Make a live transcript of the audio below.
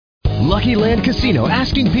Lucky Land Casino,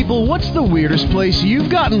 asking people, what's the weirdest place you've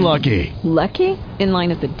gotten lucky? Lucky? In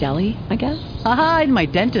line at the deli, I guess? Aha, in my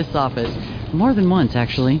dentist's office. More than once,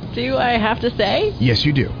 actually. Do I have to say? Yes,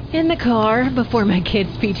 you do. In the car before my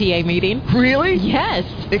kids' PTA meeting. Really? Yes.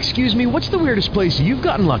 Excuse me, what's the weirdest place you've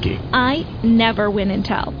gotten lucky? I never win and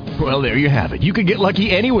tell. Well, there you have it. You can get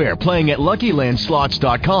lucky anywhere, playing at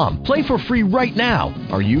LuckyLandSlots.com. Play for free right now.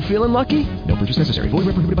 Are you feeling lucky? No purchase necessary. Void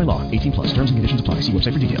where prohibited by law. 18 plus. Terms and conditions apply. See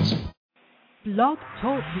website for details. Blog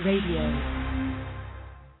Talk Radio.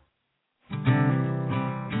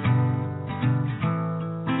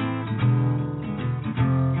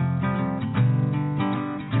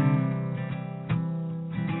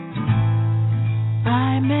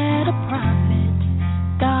 I met a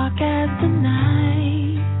prophet, dark as the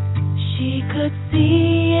night. She could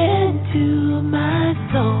see into my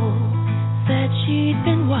soul. Said she'd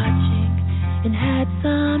been watching and had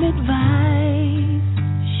some advice.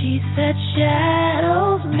 She said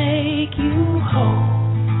shadows make you whole.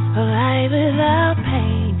 A life without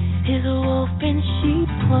pain is a wolf in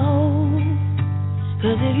sheep's clothes.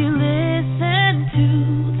 'Cause if you listen to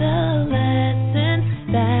the lessons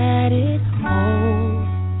that it holds,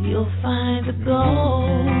 you'll find the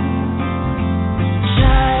gold.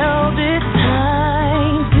 Child, it's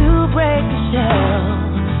time to break the shell.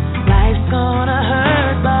 Life's gonna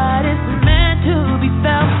hurt, but it's meant to be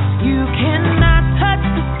felt. You cannot touch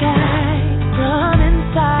the sky from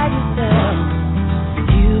inside yourself.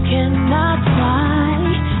 You cannot fly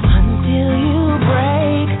until you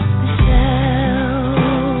break the shell.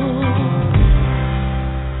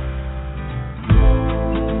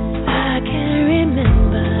 I can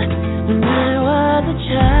remember when I was a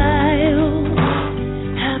child,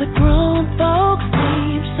 how the grown folks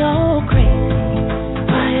seem so crazy.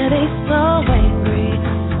 Why are they so angry?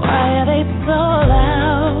 Why are they so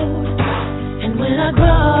loud? And when I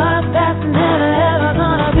grow up, that's never ever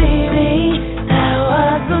gonna be me. That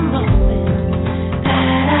was the moment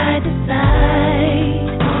that I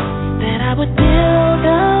decided that I would build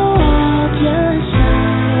a wall just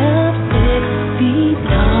shy of 6 feet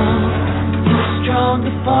tall. Too strong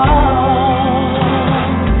to fall.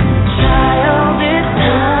 Child, it's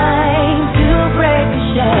time to break the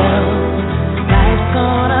shell. Life's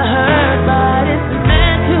gonna hurt, but it's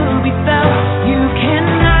meant to be felt. You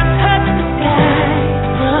cannot touch the sky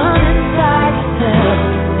from inside yourself.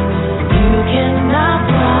 You cannot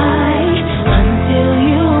fly until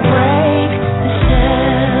you break the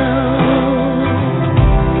shell.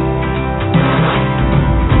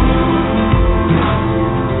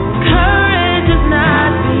 Courage is not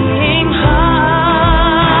being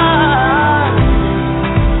hard.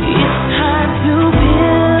 It's time to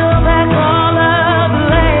peel back all of the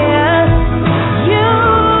layers you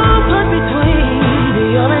put between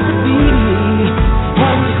you're meant to be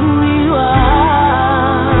and who you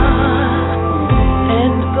are,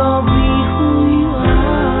 and go be who you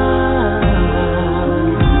are.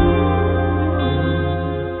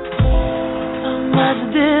 So much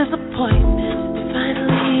disappointment to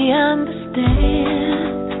finally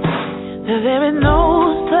understand that there is no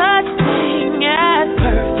such thing as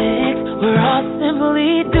perfect. We're all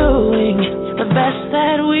simply doing the best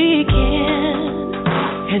that we can,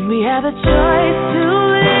 and we have a choice to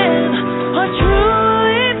live or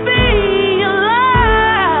truly be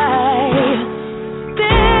alive.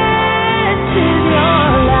 This is your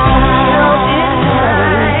life. It's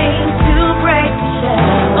time to break the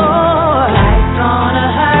shell. Oh, life's gonna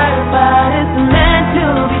hurt, but it's meant to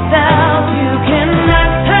be felt. You cannot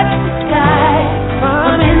touch the sky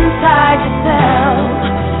from inside yourself.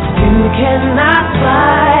 You cannot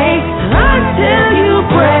fly until you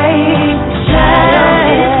break the shell.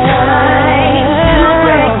 It's time to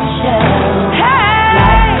break the shell.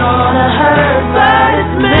 Life's gonna hurt, but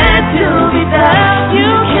it's meant to be felt.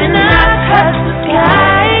 You cannot touch the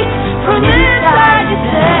sky from inside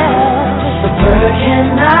yourself. The bird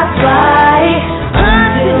cannot fly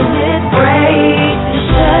until it breaks the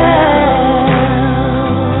shell.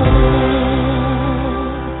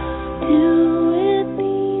 Do with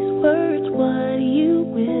these words what you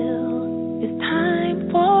will. It's time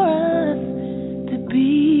for us to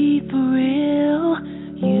be for real.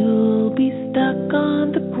 You'll be stuck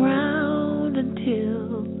on the ground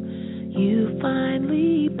until you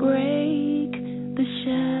finally break the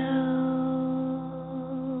shell.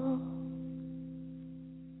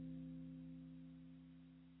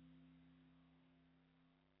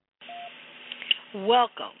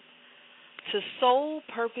 Welcome to Soul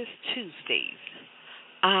Purpose Tuesdays.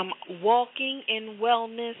 I'm walking in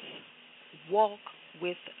wellness. Walk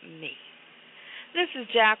with me. This is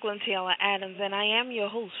Jacqueline Taylor Adams, and I am your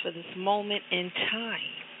host for this moment in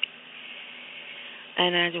time.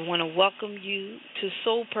 And I just want to welcome you to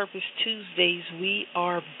Soul Purpose Tuesdays. We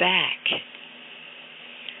are back.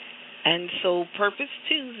 And Soul Purpose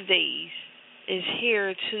Tuesdays is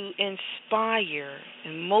here to inspire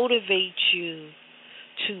and motivate you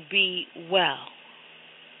to be well,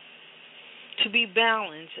 to be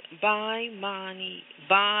balanced by mind,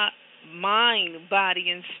 body,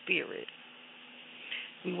 and spirit.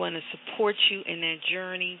 We want to support you in that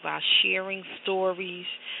journey by sharing stories,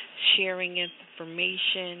 sharing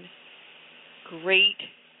information, great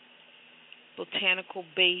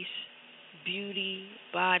botanical-based beauty,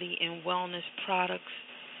 body, and wellness products,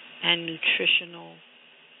 and nutritional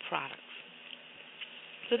products.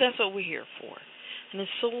 So that's what we're here for. And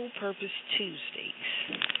it's Soul Purpose Tuesdays.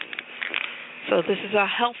 So this is our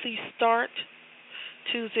Healthy Start.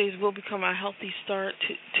 Tuesdays will become our Healthy Start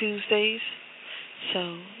Tuesdays.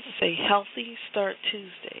 So say Healthy Start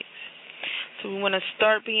Tuesdays. So we want to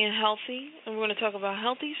start being healthy, and we're going to talk about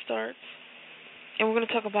healthy starts, and we're going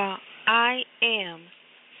to talk about I am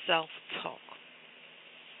self-talk.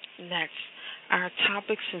 And that's our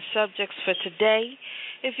topics and subjects for today.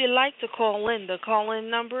 If you'd like to call in, the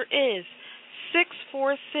call-in number is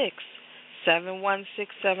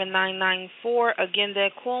 646-716-7994. Again,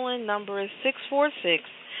 that call-in number is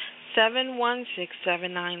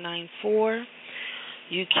 646-716-7994.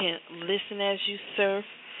 You can listen as you surf,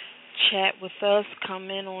 chat with us, come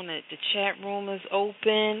in on it. The chat room is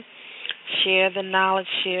open. Share the knowledge,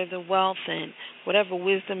 share the wealth, and whatever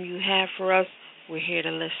wisdom you have for us, we're here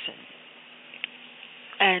to listen.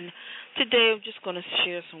 And today I'm just going to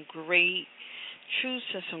share some great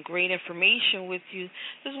truths and some great information with you,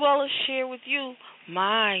 as well as share with you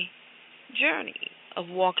my journey of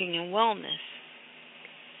walking in wellness.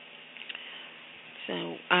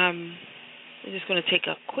 So we're just going to take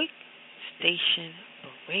a quick station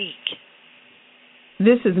break.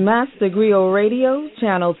 This is Master Griot Radio,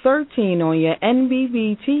 Channel 13 on your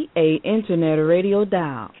NBBTA Internet Radio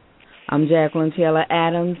dial. I'm Jacqueline Taylor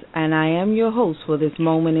Adams, and I am your host for this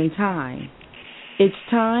moment in time. It's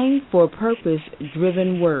time for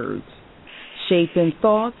purpose-driven words, shaping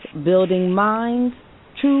thoughts, building minds,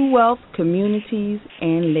 true wealth, communities,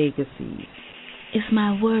 and legacies. If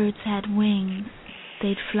my words had wings,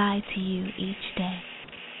 they'd fly to you each day.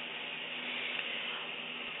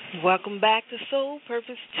 Welcome back to Soul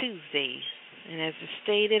Purpose Tuesdays. And as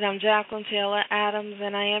stated, I'm Jacqueline Taylor Adams,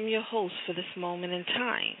 and I am your host for this moment in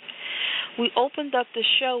time. We opened up the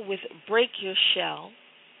show with Break Your Shell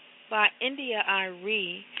by India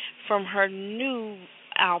Arie from her new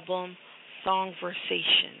album,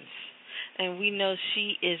 Songversations. And we know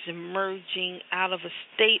she is emerging out of a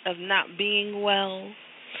state of not being well.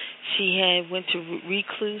 She had went to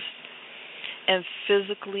recluse and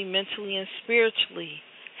physically, mentally, and spiritually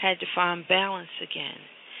had to find balance again.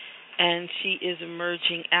 And she is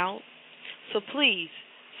emerging out. So please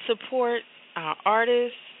support our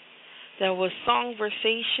artist. There was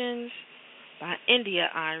Songversations by India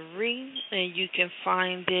Arie, and you can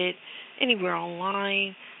find it anywhere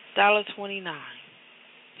online, $29.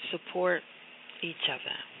 Support each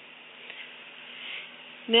other.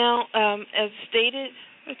 Now, as stated,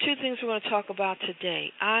 there are two things we're going to talk about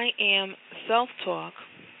today. I am self-talk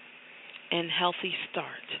and healthy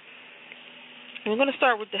start. We're going to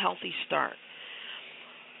start with the healthy start.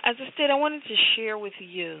 As I said, I wanted to share with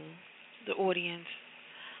you, the audience,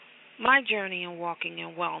 my journey in walking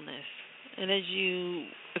in wellness. And if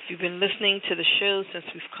you've been listening to the show since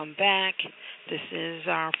we've come back, this is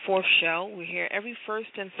our fourth show. We're here every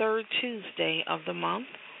first and third Tuesday of the month.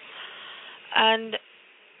 And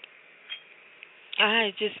I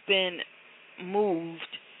had just been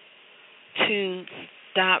moved to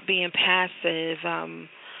stop being passive. I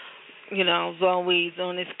was always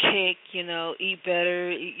on this kick, eat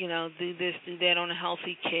better, do this, do that, on a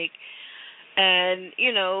healthy kick. And,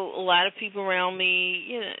 a lot of people around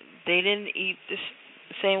me, they didn't eat the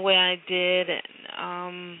same way I did.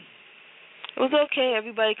 And it was okay.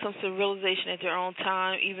 Everybody comes to a realization at their own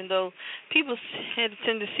time, even though people had a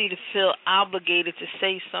tendency to feel obligated to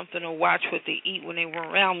say something or watch what they eat when they were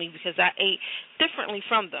around me, because I ate differently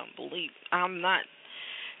from them. Believe I'm not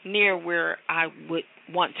near where I would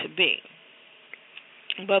want to be.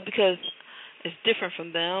 But because it's different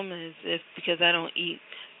from them, it's because I don't eat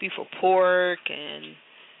beef or pork, and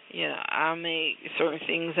I make certain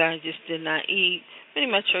things I just did not eat. Many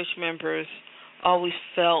of my church members always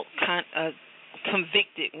felt kind of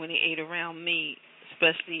convicted when they ate around me,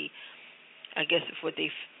 especially, I guess, if what they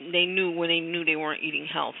knew when they knew they weren't eating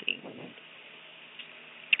healthy.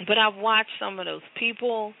 But I've watched some of those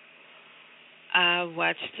people. I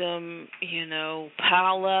watched them,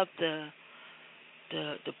 pile up the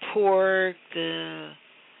the pork, the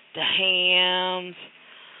hams,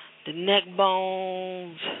 the neck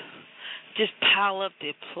bones, just pile up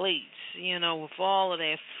their plates, with all of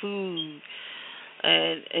that food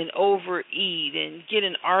and overeat and get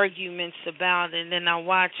in arguments about it. And then I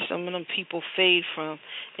watch some of them people fade from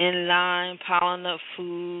in line, piling up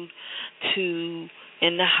food, to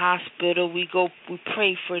in the hospital. We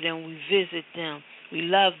pray for them, we visit them, we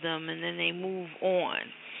love them, and then they move on.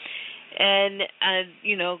 And I,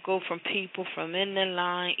 go from people from in the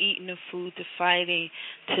line, eating the food, to fighting,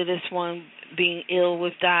 to this one being ill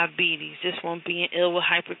with diabetes, this one being ill with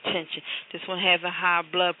hypertension, this one having high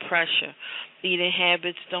blood pressure. Eating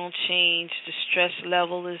habits don't change. The stress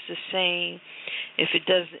level is the same. If it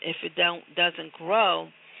doesn't grow,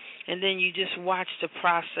 and then you just watch the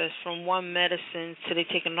process from one medicine to they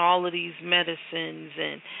taking all of these medicines,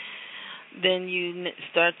 and then you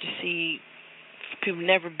start to see people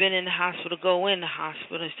never been in the hospital go in the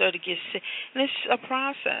hospital and start to get sick. And it's a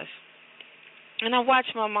process. And I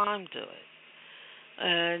watched my mom do it.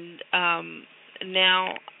 And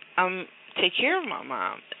now I'm take care of my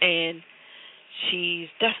mom. And she's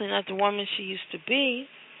definitely not the woman she used to be.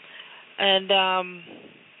 And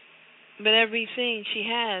but everything she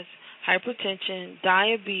has, hypertension,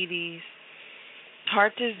 diabetes,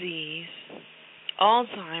 heart disease,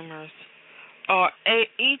 Alzheimer's,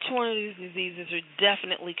 each one of these diseases are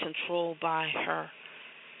definitely controlled by her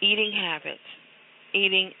eating habits,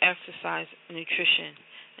 eating, exercise, nutrition,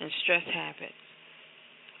 and stress habits.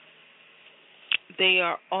 They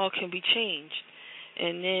all can be changed.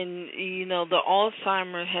 And then, the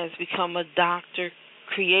Alzheimer has become a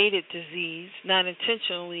doctor-created disease, not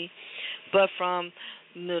intentionally, but from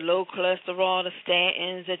the low cholesterol, the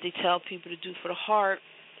statins that they tell people to do for the heart,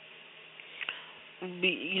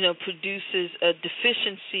 produces a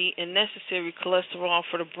deficiency in necessary cholesterol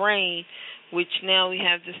for the brain, which now we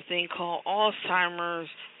have this thing called Alzheimer's,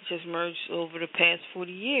 which has merged over the past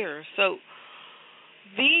 40 years. So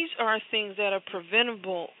these are things that are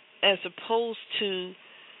preventable as opposed to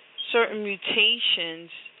certain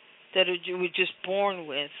mutations that we're just born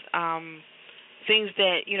with, things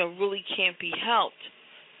that, really can't be helped.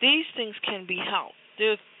 These things can be helped.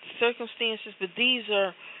 There are circumstances, but these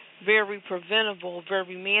are very preventable,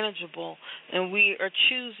 very manageable, and we are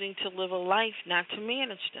choosing to live a life not to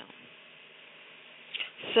manage them.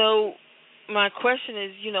 So my question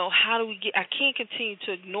is, how do we I can't continue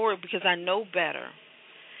to ignore it because I know better.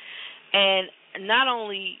 And not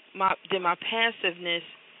only did my passiveness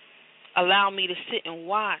allow me to sit and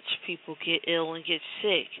watch people get ill and get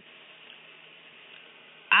sick,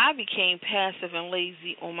 I became passive and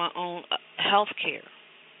lazy on my own health care.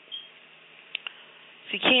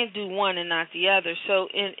 So you can't do one and not the other. So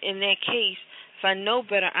in that case, if I know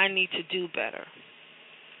better, I need to do better.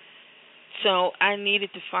 So I needed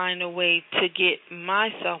to find a way to get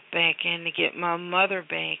myself back in, to get my mother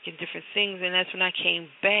back and different things, and that's when I came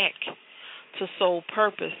back to Soul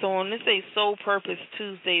Purpose. So when they say Soul Purpose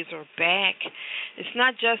Tuesdays are back, it's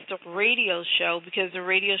not just a radio show, because the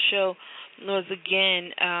radio show was,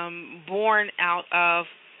 again, born out of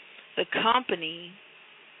the company,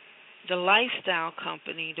 the lifestyle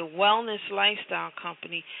company, the wellness lifestyle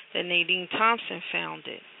company that Nadine Thompson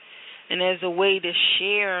founded. And as a way to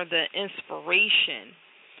share the inspiration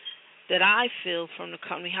that I feel from the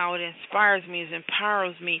company, how it inspires me, it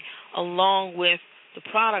empowers me, along with the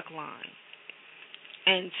product line.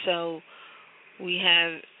 And so we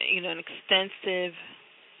have, an extensive,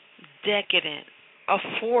 decadent,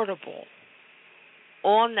 affordable,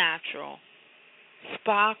 all natural,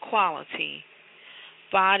 spa quality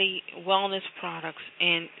body wellness products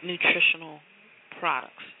and nutritional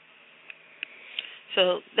products.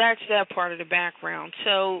 So that's that part of the background.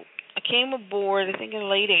 So I came aboard, I think, in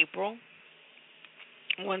late April,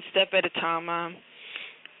 one step at a time.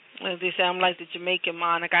 As they say, I'm like the Jamaican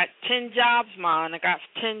man. I got 10 jobs, man. I got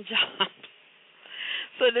 10 jobs.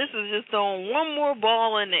 So this is just throwing one more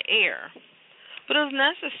ball in the air. But it was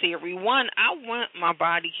necessary. One, I want my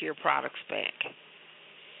body care products back.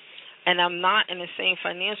 And I'm not in the same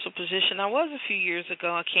financial position I was a few years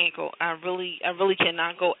ago. I really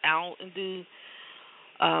cannot go out and do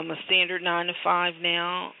a standard 9 to 5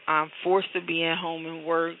 now. I'm forced to be at home and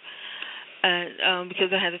work, and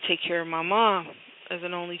because I had to take care of my mom as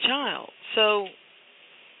an only child. So,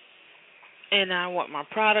 and I want my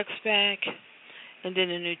products back, and then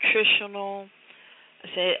the nutritional. I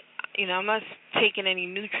said, I'm not taking any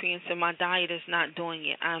nutrients, and my diet is not doing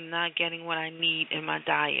it. I'm not getting what I need in my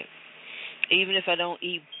diet. Even if I don't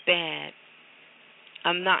eat bad,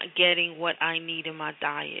 I'm not getting what I need in my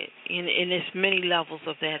diet. And there's many levels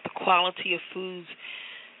of that. The quality of foods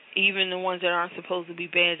even the ones that aren't supposed to be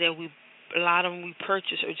bad, that a lot of them we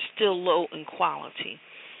purchase are still low in quality.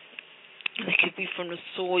 It could be from the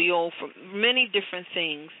soil, from many different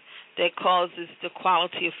things that causes the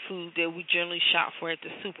quality of food that we generally shop for at the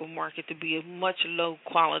supermarket to be a much low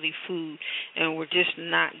quality food, and we're just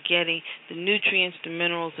not getting the nutrients, the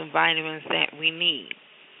minerals, and vitamins that we need.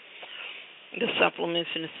 The supplements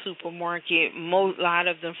in the supermarket, a lot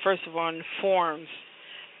of them, first of all, in the forms,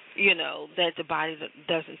 that the body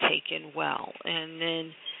doesn't take in well, and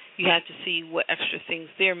then you have to see what extra things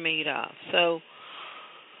they're made of. So,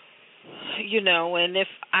 and if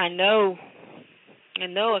I know I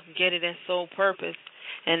can get it at Soul Purpose,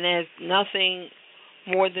 and there's nothing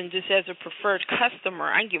more than just as a preferred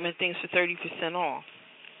customer, I can get my things for 30% off.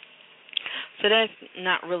 So that's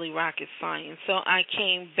not really rocket science. So I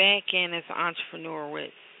came back in as an entrepreneur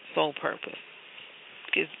with Soul Purpose,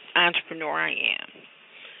 because entrepreneur I am.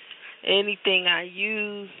 Anything I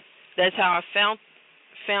use, that's how I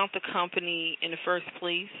found the company in the first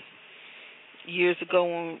place. Years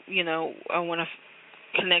ago, when I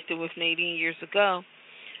connected with Nadine years ago,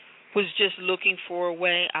 was just looking for a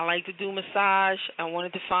way. I like to do massage. I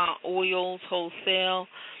wanted to find oils wholesale.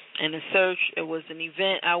 And in search, it was an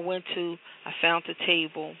event I went to. I found the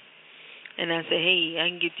table, and I said, hey, I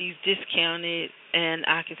can get these discounted, and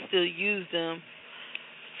I can still use them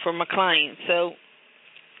for my clients. So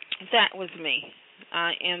that was me.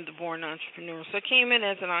 I am the born entrepreneur. So I came in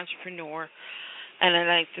as an entrepreneur, and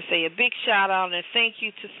I'd like to say a big shout-out and thank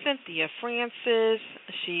you to Cynthia Francis.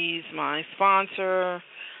 She's my sponsor,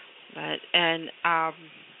 and I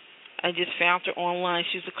just found her online.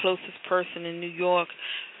 She's the closest person in New York.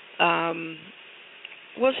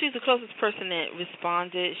 She's the closest person that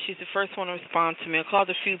responded. She's the first one to respond to me. I called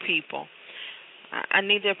a few people. I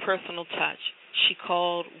need their personal touch. She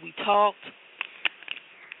called, we talked,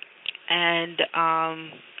 and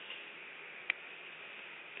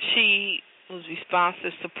she was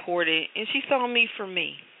responsive, supported, and she saw me for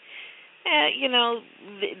me. And,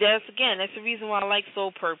 that's the reason why I like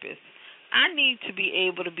Soul Purpose. I need to be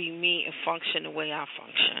able to be me and function the way I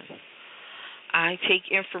function. I take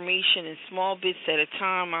information in small bits at a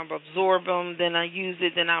time. I absorb them, then I use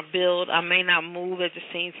it, then I build. I may not move at the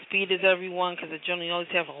same speed as everyone because I generally always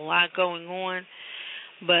have a lot going on.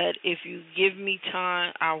 But if you give me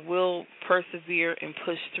time, I will persevere and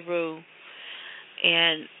push through.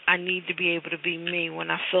 And I need to be able to be me. When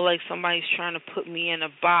I feel like somebody's trying to put me in a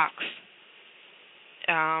box,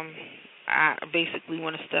 I basically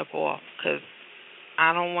want to step off because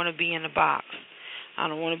I don't want to be in a box. I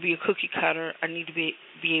don't want to be a cookie cutter. I need to be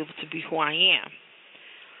able to be who I am.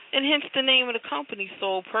 And hence the name of the company,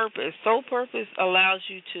 Soul Purpose. Soul Purpose allows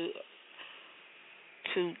you to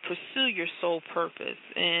pursue your soul purpose.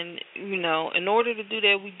 And, in order to do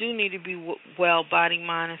that, we do need to be well, body,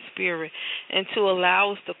 mind, and spirit. And to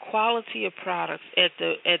allow us the quality of products at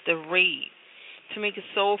the rate, to make it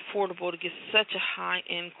so affordable to get such a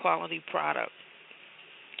high-end quality product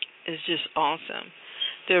is just awesome.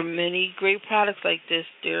 There are many great products like this.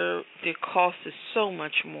 Their cost is so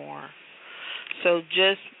much more. So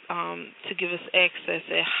just to give us access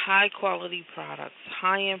at high-quality products,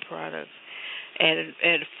 high-end products,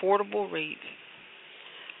 at affordable rates,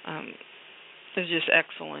 is just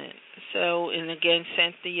excellent. So, and again,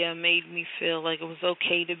 Cynthia made me feel like it was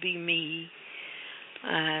okay to be me.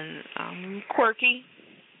 And I'm quirky.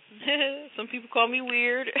 Some people call me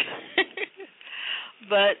weird.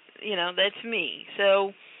 But, that's me.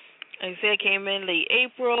 So, like I said, I came in late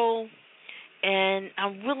April, and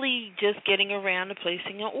I'm really just getting around to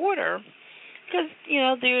placing an order because,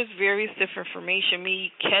 there's various different information.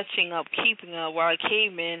 Me catching up, keeping up while I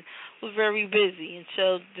came in was very busy, and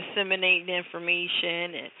so disseminating the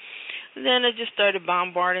information. And then I just started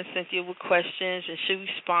bombarding Cynthia with questions, and she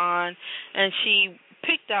responded, and she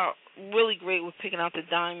picked out really great with picking out the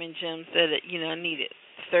diamond gems that, I needed.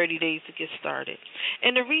 30 days to get started.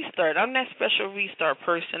 And the restart, I'm that special restart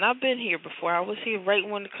person. I've been here before. I was here right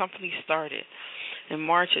when the company started in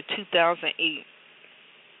March of 2008.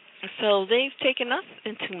 So they've taken us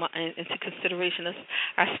into consideration as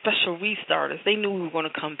our special restarters. They knew we were going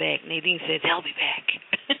to come back. Nadine said, they'll be back.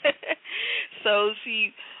 So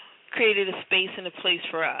she created a space and a place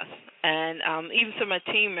for us. And even some of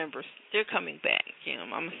my team members, they're coming back.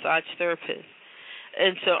 I'm a massage therapist.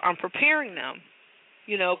 And so I'm preparing them,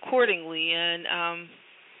 accordingly. And,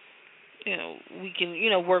 we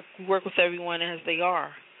can, work with everyone as they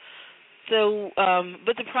are. So,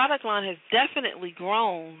 but the product line has definitely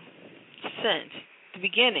grown since the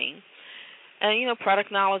beginning. And,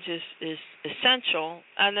 product knowledge is essential.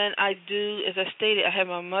 And then I do, as I stated, I have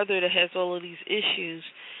my mother that has all of these issues.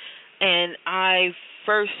 And I've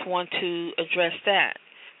first want to address that.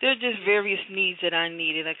 There are just various needs that I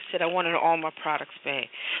needed. Like I said, I wanted all my products back.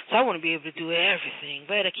 So I want to be able to do everything,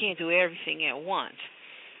 but I can't do everything at once.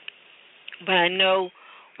 But I know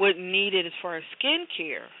what needed as far as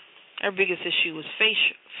skincare. Our biggest issue was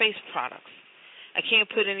face products. I can't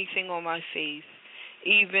put anything on my face,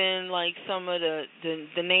 even like some of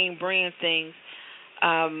the name brand things,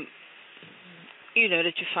 you know,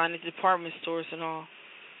 that you find at department stores and all.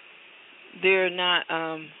 They're not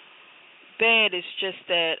bad. It's just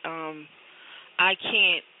that I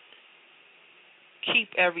can't keep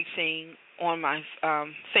everything on my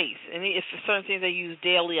face. And if certain things I use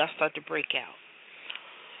daily, I start to break out.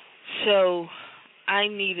 So I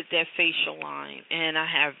needed that facial line, and I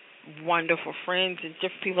have wonderful friends and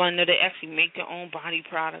different people I know that actually make their own body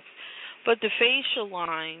products. But the facial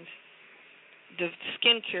lines, the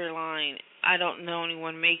skincare line, I don't know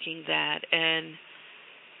anyone making that. And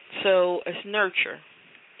so it's Nurture.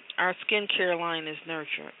 Our skincare line is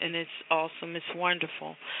Nurture, and it's awesome. It's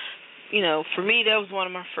wonderful. You know, for me, that was one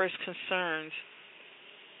of my first concerns.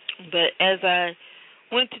 But as I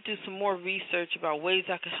went to do some more research about ways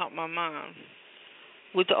I could help my mom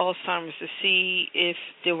with the Alzheimer's to see if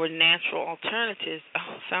there were natural alternatives, I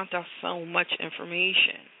found out so much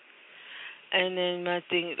information. And then my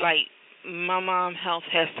thing, like, my mom's health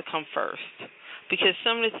has to come first. Because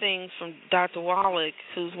some of the things from Dr. Wallach,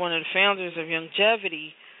 who's one of the founders of Youngevity,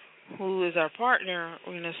 who is our partner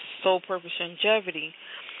in Soul Purpose Youngevity,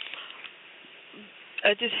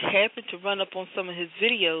 I just happened to run up on some of his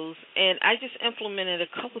videos, and I just implemented a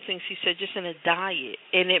couple things he said just in a diet,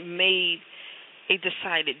 and it made a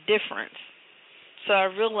decided difference. So I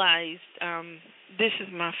realized this is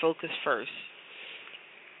my focus first.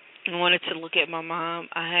 I wanted to look at my mom.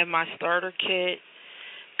 I have my starter kit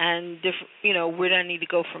and different, you know, where do I need to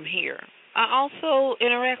go from here. I also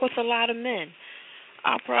interact with a lot of men.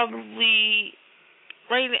 I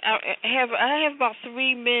have about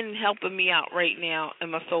 3 men helping me out right now in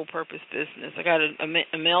my Soul Purpose business. I got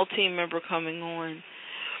a male team member coming on.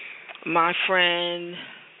 My friend,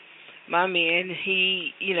 my man,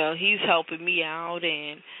 he's helping me out,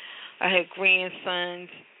 and I have grandsons.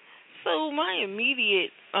 So my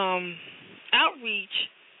immediate outreach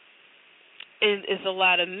is a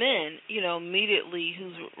lot of men, immediately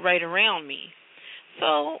who's right around me.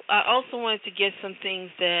 So I also wanted to get some things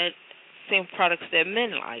same products that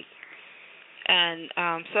men like. And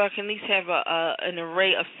so I can at least have an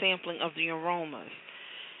array of sampling of the aromas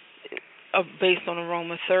based on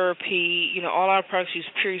aromatherapy. All our products use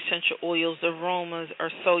pure essential oils. The aromas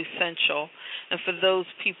are so essential. And for those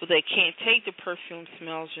people that can't take the perfume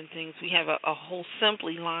smells and things, we have a whole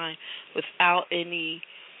Simply line without any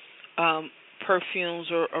perfumes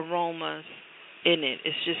or aromas in it.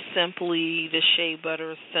 It's just Simply, the shea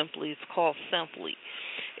butter is Simply. It's called Simply.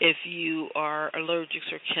 If you are allergic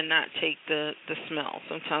or cannot take the smell,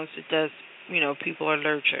 sometimes it does, people are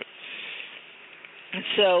allergic. And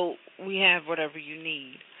so we have whatever you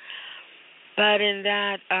need. But in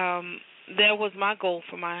that, that was my goal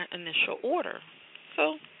for my initial order.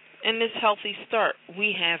 So in this Healthy Start,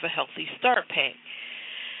 we have a Healthy Start pack.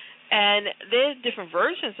 And there's different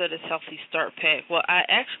versions of this Healthy Start pack. Well, I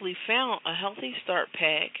actually found a Healthy Start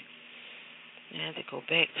pack. I had to go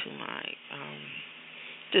back to my...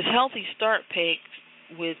 this Healthy Start pack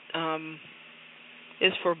with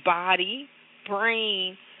is for body,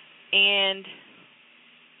 brain, and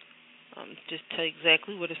just tell you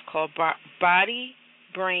exactly what it's called: body,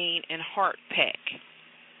 brain, and heart pack.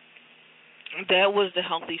 That was the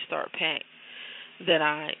Healthy Start pack that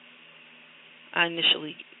I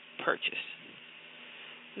initially purchased.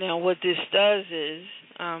 Now, what this does is,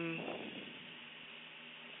 I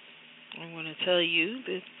want to tell you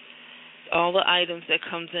that all the items that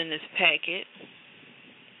comes in this packet.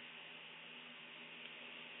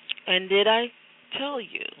 And did I tell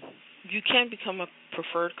you, you can become a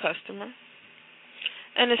preferred customer?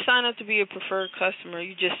 And to sign up to be a preferred customer,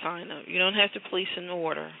 you just sign up. You don't have to place an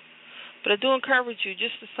order. But I do encourage you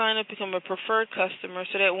just to sign up, become a preferred customer,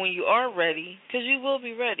 so that when you are ready, because you will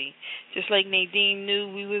be ready, just like Nadine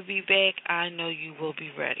knew we would be back, I know you will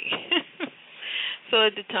be ready. So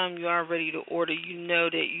at the time you are ready to order, you know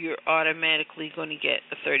that you're automatically going to get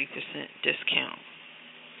a 30% discount.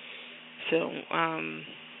 So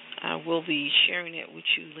I will be sharing it with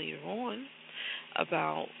you later on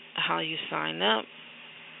about how you sign up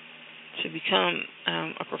to become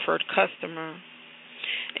a preferred customer.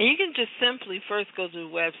 And you can just simply first go to the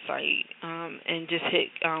website and just hit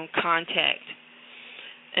contact,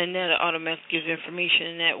 and then it automatically gives information,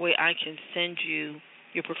 and that way I can send you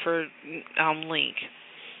your preferred link.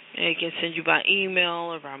 And it can send you by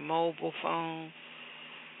email or by mobile phone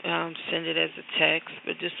send it as a text,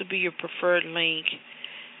 but this will be your preferred link,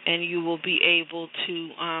 and you will be able to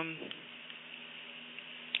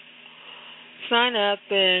sign up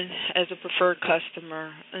and as a preferred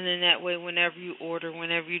customer, and then that way whenever you order,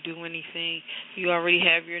 whenever you do anything, you already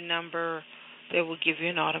have your number that will give you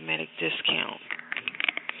an automatic discount.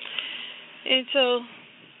 And so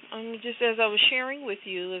just as I was sharing with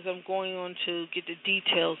you, as I'm going on to get the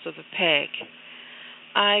details of the pack,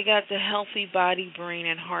 I got the Healthy Body, Brain,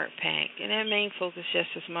 and Heart pack, and that main focus, yes,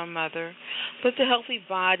 is my mother. But the Healthy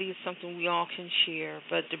Body is something we all can share,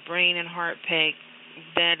 but the Brain and Heart pack,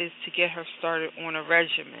 that is to get her started on a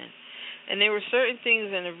regimen. And there were certain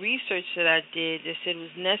things in the research that I did that said it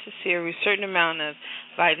was necessary, a certain amount of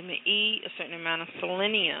vitamin E, a certain amount of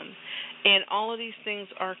selenium, and all of these things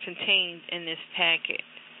are contained in this packet.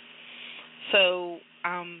 So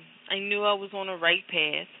I knew I was on the right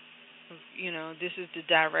path. This is the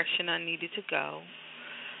direction I needed to go,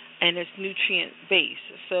 and it's nutrient-based.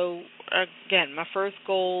 So, again, my first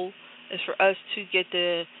goal is for us to get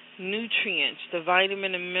the nutrients, the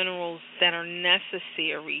vitamin and minerals that are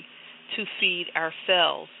necessary to feed our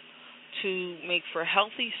cells, to make for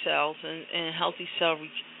healthy cells and healthy cell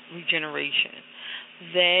regeneration.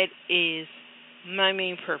 That is my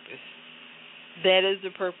main purpose. That is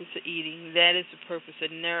the purpose of eating. That is the purpose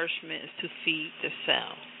of nourishment, is to feed the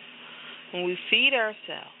cell. When we feed our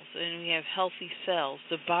cells and we have healthy cells,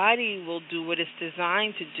 the body will do what it's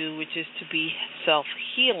designed to do, which is to be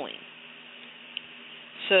self-healing.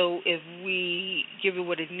 So if we give it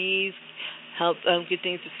what it needs, help get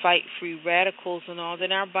things to fight free radicals and all,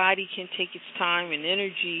 then our body can take its time and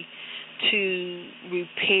energy to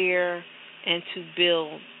repair and to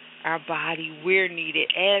build our body where needed,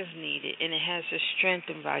 as needed, and it has the strength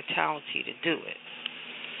and vitality to do it.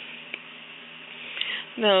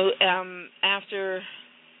 No, after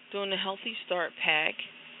doing the Healthy Start pack,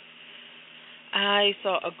 I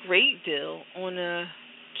saw a great deal on a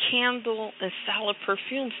candle and solid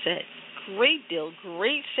perfume set. Great deal,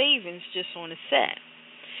 great savings just on a set.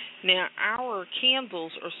 Now, our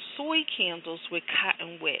candles are soy candles with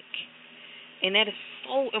cotton wick, and that is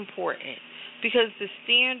so important because the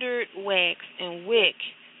standard wax and wick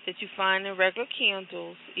that you find in regular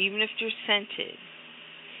candles, even if they're scented,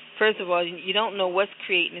 first of all, you don't know what's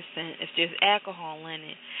creating the scent, if there's alcohol in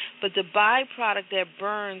it. But the byproduct that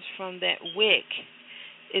burns from that wick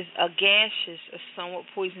is a gaseous, a somewhat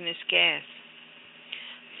poisonous gas.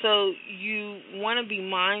 So you want to be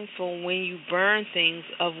mindful when you burn things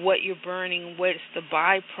of what you're burning, what's the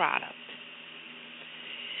byproduct.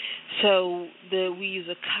 So we use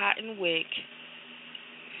a cotton wick,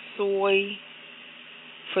 soy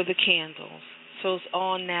for the candles. So it's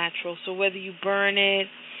all natural. So whether you burn it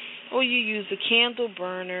or you use a candle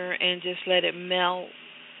burner and just let it melt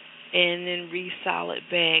and then re-solid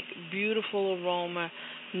back, beautiful aroma,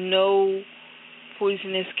 no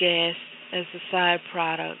poisonous gas as a side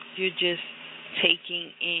product. You're just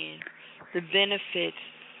taking in the benefits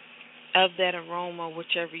of that aroma,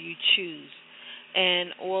 whichever you choose.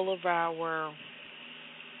 And all of our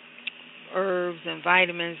herbs and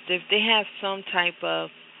vitamins, they have some type of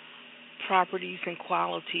properties and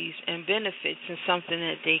qualities and benefits and something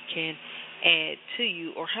that they can add to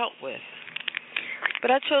you or help with.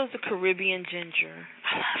 But I chose the Caribbean ginger.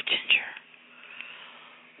 I love ginger.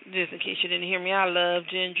 Just in case you didn't hear me, I love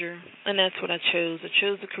ginger, and that's what I chose. I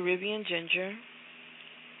chose the Caribbean ginger,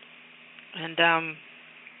 and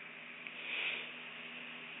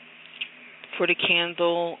for the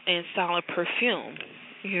candle and solid perfume.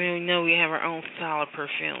 You know we have our own solid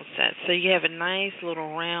perfume set. So you have a nice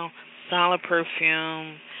little round solid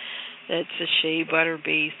perfume that's a shea butter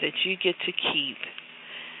base that you get to keep.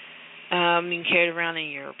 You can carry it around in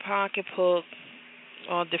your pocketbook,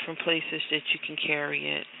 all different places that you can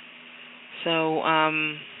carry it. So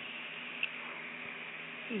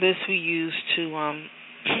this we use to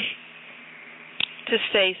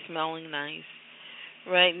stay smelling nice.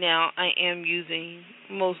 Right now, I am using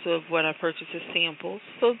most of what I purchase as samples,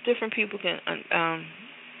 so different people can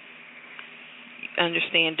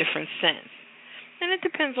understand different scents. And it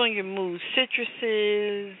depends on your mood.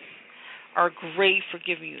 Citruses are great for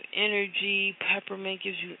giving you energy. Peppermint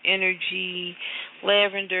gives you energy.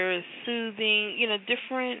 Lavender is soothing.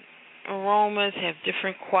 Different aromas have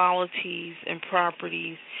different qualities and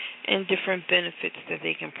properties and different benefits that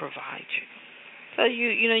they can provide you. So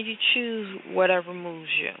you choose whatever moves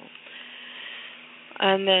you.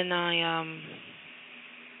 And then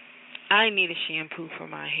I need a shampoo for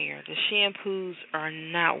my hair. The shampoos are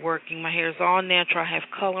not working. My hair is all natural. I have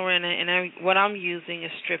color in it, and what I'm using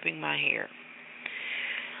is stripping my hair.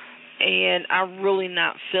 and I'm really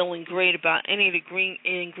not feeling great about any of the green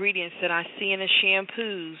ingredients that I see in the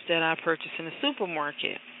shampoos that I purchase in the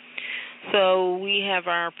supermarket. So we have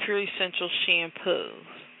our Pure Essential shampoo,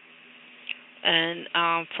 and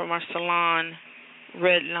from our Salon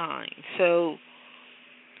Red line. So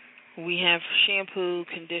we have shampoo,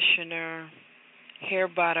 conditioner, hair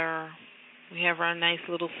butter. We have our nice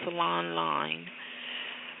little Salon line.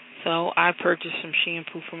 So I purchased some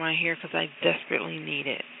shampoo for my hair because I desperately need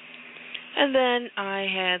it. And then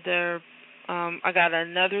I got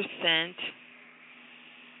another scent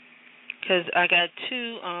because I got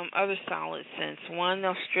two other solid scents. One,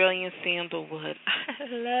 Australian sandalwood. I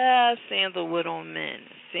love sandalwood on men.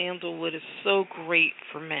 Sandalwood is so great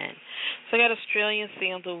for men. So I got Australian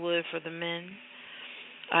sandalwood for the men.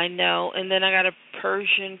 I know. And then I got a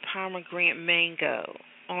Persian pomegranate mango.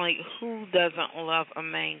 I'm like, who doesn't love a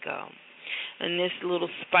mango? And this little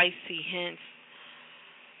spicy hint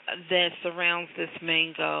that surrounds this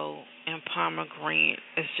mango and pomegranate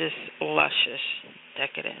is just luscious,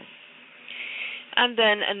 decadent. And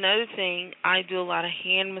then another thing, I do a lot of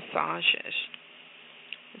hand massages.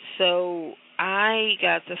 So I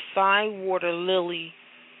got the Thigh Water Lily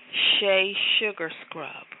Shea Sugar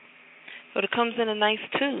Scrub. But it comes in a nice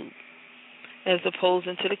tube as opposed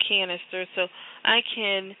to the canister. So I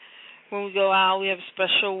can, when we go out, we have a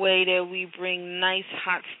special way that we bring nice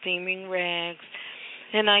hot steaming rags.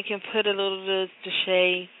 And I can put a little bit of the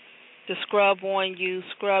Shea, the scrub on you,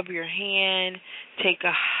 scrub your hand, take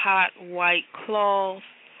a hot white cloth,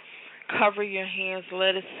 cover your hands,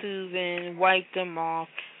 let it soothe in, wipe them off,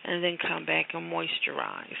 and then come back and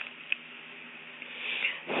moisturize.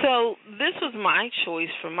 So this was my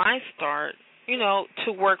choice for my start,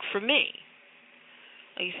 to work for me.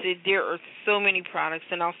 Like I said, there are so many products,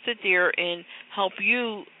 and I'll sit there and help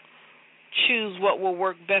you choose what will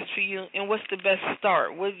work best for you and what's the best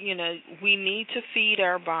start. We need to feed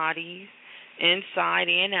our bodies inside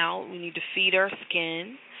and out. We need to feed our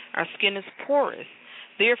skin. Our skin is porous.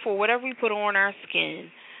 Therefore, whatever we put on our skin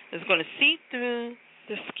is going to seep through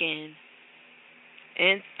the skin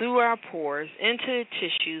and through our pores into the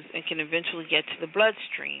tissues and can eventually get to the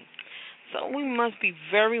bloodstream. So we must be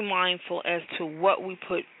very mindful as to what we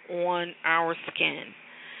put on our skin.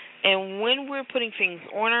 And when we're putting things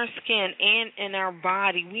on our skin and in our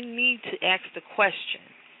body, we need to ask the question,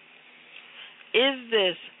 is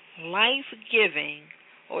this life-giving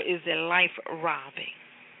or is it life-robbing?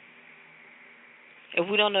 If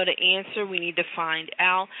we don't know the answer, we need to find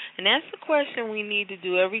out. And that's the question we need to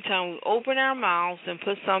do every time we open our mouths and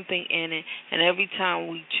put something in it, and every time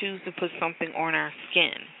we choose to put something on our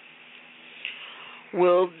skin.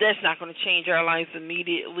 Well, that's not going to change our lives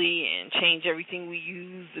immediately and change everything we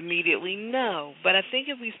use immediately. No. But I think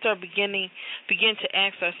if we begin to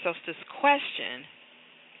ask ourselves this question,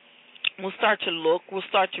 we'll start to look, we'll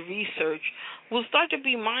start to research, we'll start to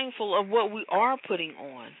be mindful of what we are putting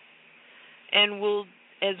on. And we'll,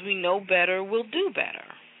 as we know better, we'll do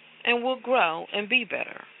better. And we'll grow and be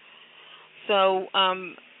better. So,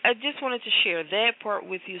 I just wanted to share that part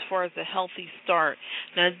with you as far as the Healthy Start.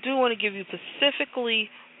 Now, I do want to give you specifically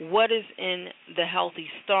what is in the Healthy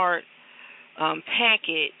Start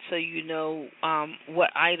packet so you know what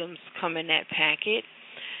items come in that packet.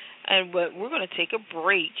 But we're going to take a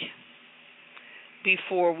break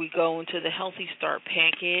before we go into the Healthy Start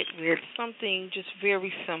packet. It's something just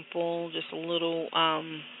very simple, just a little,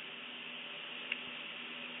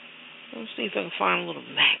 let's see if I can find a little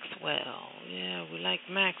Maxwell. Yeah, we like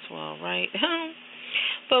Maxwell, right?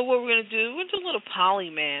 But what we're going to do, we're going to do a little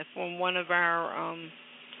polymath from one of our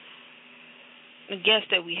guests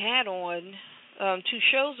that we had on 2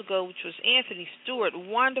 shows ago, which was Anthony Stewart.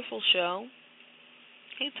 Wonderful show.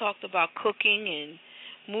 He talked about cooking and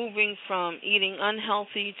moving from eating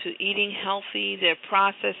unhealthy to eating healthy, their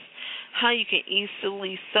process, how you can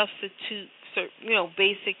easily substitute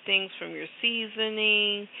basic things from your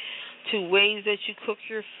seasoning to ways that you cook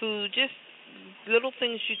your food, just little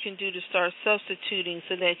things you can do to start substituting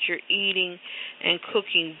so that you're eating and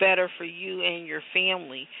cooking better for you and your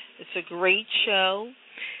family. It's a great show,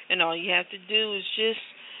 and all you have to do is just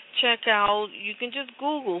check out, you can just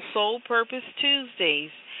Google Soul Purpose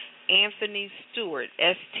Tuesdays, Anthony Stewart,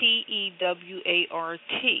 Stewart.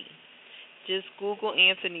 Just Google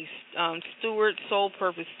Anthony Stewart, Soul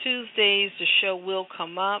Purpose Tuesdays. The show will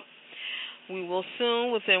come up. We will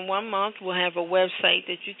soon, within 1 month, we'll have a website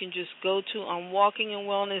that you can just go to on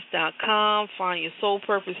walkingandwellness.com, find your Soul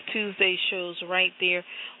Purpose Tuesday shows right there,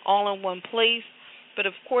 all in one place. But,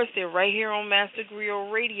 of course, they're right here on Master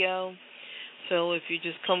Griot Radio. So if you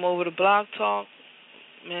just come over to Blog Talk,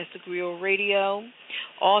 Master Griot Radio,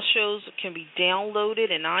 All shows can be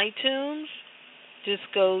downloaded in iTunes. Just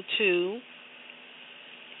go to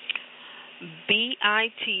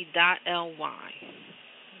bit.ly.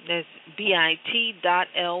 That's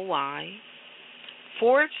bit.ly /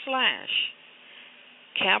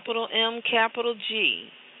 capital M, capital G,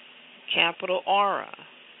 capital Aura,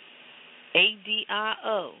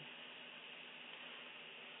 ADIO,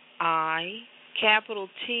 I, capital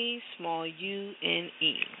T, small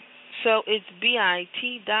UNE. So it's bit.ly /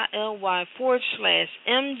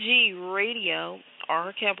 MG Radio,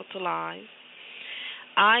 R capitalized,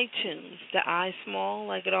 iTunes, the I small,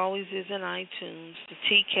 like it always is in iTunes, the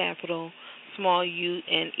T capital, small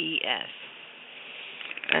UNES.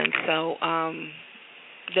 And so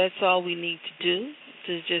that's all we need to do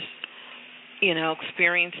to just,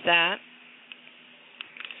 experience that.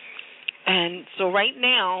 And so right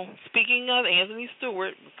now, speaking of Anthony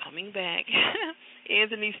Stewart, coming back,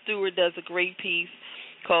 Anthony Stewart does a great piece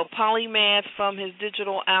called Polymath from his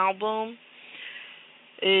digital album.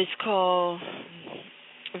 It's called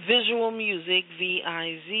Visual Music,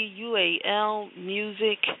 VIZUAL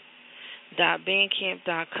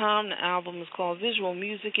music.bandcamp.com. The album is called Visual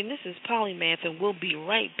Music, and this is Polymath, and we'll be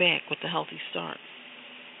right back with The Healthy Start.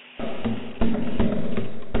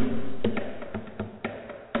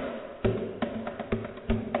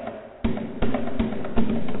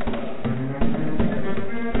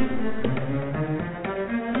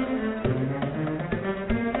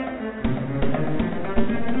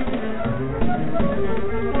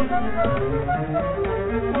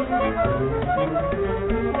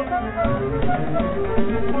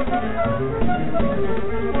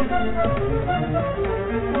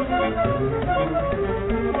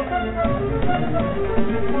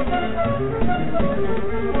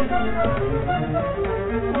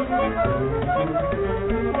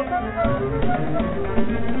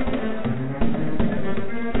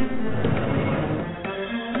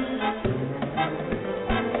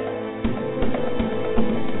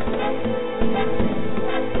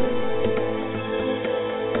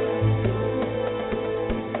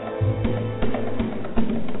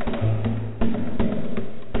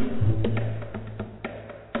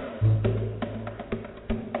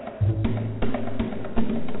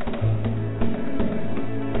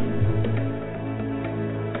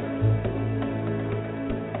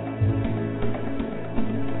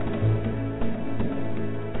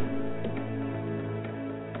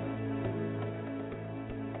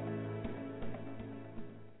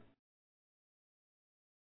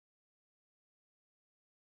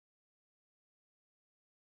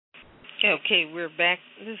 Okay, we're back.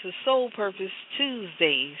 This is Soul Purpose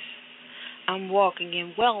Tuesdays. I'm walking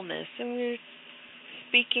in wellness, and we're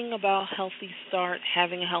speaking about healthy start,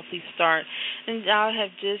 having a healthy start. And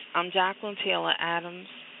I'm Jacqueline Taylor Adams.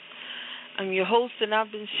 I'm your host, and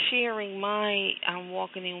I've been sharing my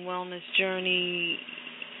walking in wellness journey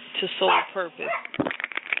to soul purpose.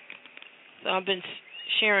 So I've been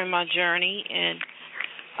sharing my journey, and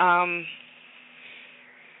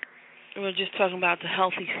we're just talking about the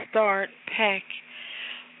Healthy Start pack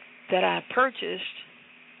that I purchased.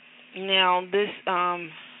 Now, this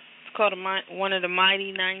it's called one of the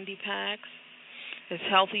Mighty 90 packs. It's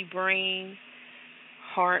Healthy Brain,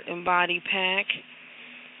 Heart, and Body pack.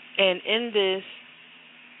 And in this,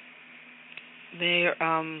 it's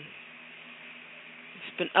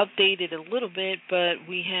been updated a little bit, but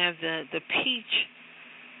we have the peach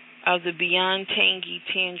of the Beyond Tangy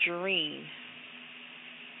Tangerine.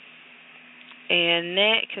 And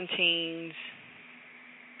that contains,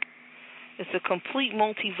 it's a complete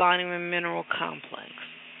multivitamin mineral complex.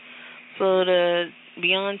 So the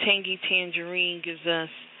Beyond Tangy Tangerine gives us,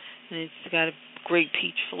 and it's got a great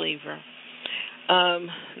peach flavor.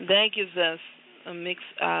 That gives us a mix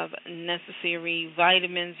of necessary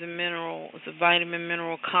vitamins and minerals. It's a vitamin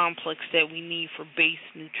mineral complex that we need for base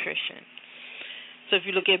nutrition. So if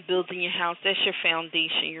you look at building your house, that's your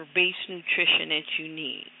foundation, your base nutrition that you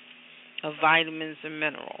need of vitamins and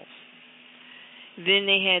minerals. Then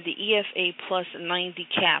they had the EFA Plus 90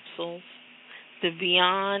 capsules, the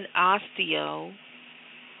Beyond Osteo,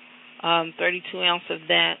 32 ounce of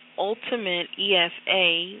that, Ultimate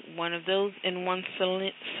EFA, one of those, and one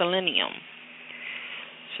selenium.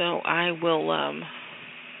 So I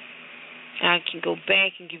can go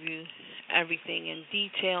back and give you everything in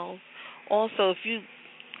detail. Also, if you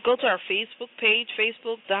go to our Facebook page,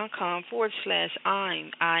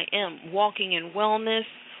 facebook.com/I'm Walking in Wellness.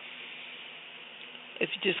 If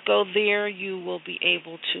you just go there, you will be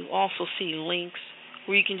able to also see links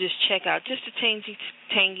where you can just check out just a tangy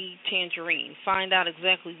tangerine. Find out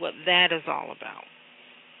exactly what that is all about.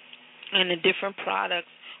 And the different products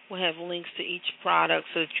We'll have links to each product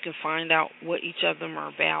so that you can find out what each of them are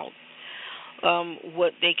about,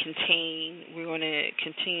 what they contain. We're going to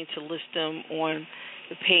continue to list them on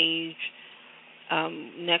the page.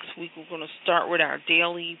 Next week we're going to start with our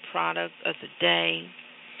daily product of the day.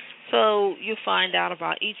 So you'll find out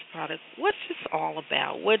about each product. What's this all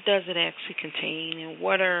about? What does it actually contain? And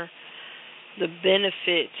what are the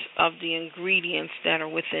benefits of the ingredients that are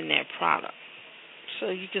within that product? So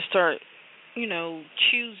you can start,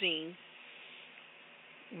 choosing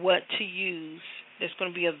what to use that's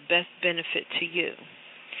going to be of best benefit to you.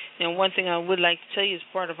 Now, one thing I would like to tell you as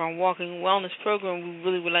part of our Walking Wellness program we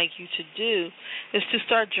really would like you to do is to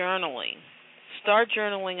start journaling. Start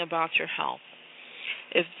journaling about your health.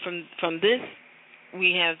 If from this,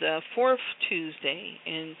 we have the fourth Tuesday,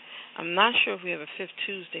 and I'm not sure if we have a fifth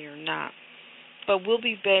Tuesday or not, but we'll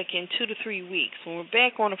be back in 2 to 3 weeks. When we're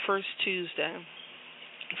back on the first Tuesday,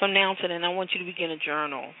 from now to then, I want you to begin a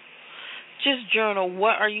journal. Just journal,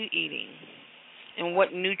 what are you eating and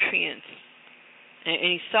what nutrients and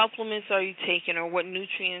any supplements are you taking, or what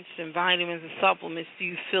nutrients and vitamins and supplements do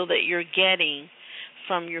you feel that you're getting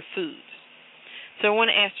from your foods? So I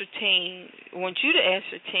want you to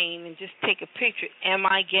ascertain and just take a picture. Am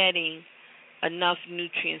I getting enough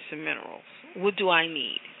nutrients and minerals? What do I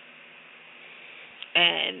need?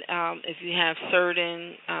 And if you have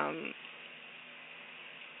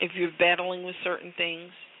if you're battling with certain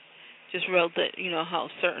things, just wrote that,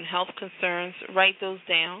 certain health concerns, write those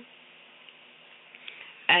down.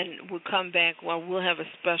 And we'll come back. We'll have a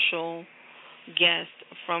special guest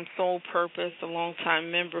from Soul Purpose, a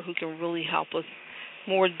longtime member who can really help us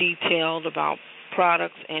more detailed about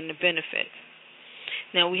products and the benefits.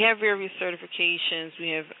 Now, we have various certifications. We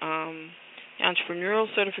have entrepreneurial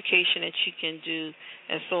certification that you can do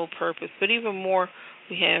at Soul Purpose, but even more,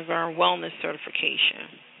 we have our wellness certification.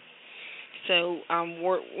 So I'm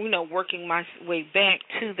working my way back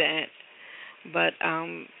to that, but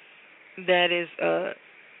that is a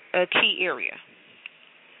key area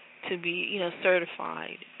to be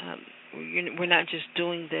certified. We're not just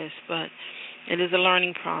doing this, but it is a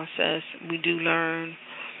learning process. We do learn.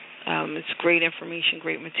 It's great information,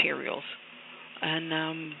 great materials. And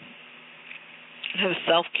have a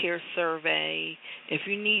self-care survey. If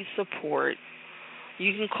you need support,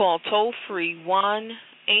 you can call toll-free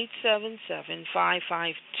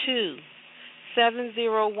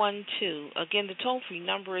 1-877-552-7012. Again, the toll-free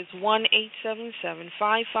number is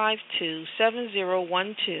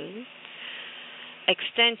 1-877-552-7012,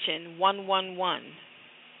 extension 111.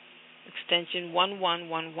 Extension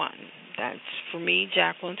 1111. That's for me,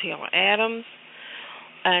 Jacqueline Taylor Adams.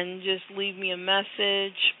 And just leave me a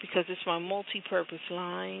message, because it's my multi-purpose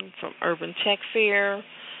line, from Urban Tech Fair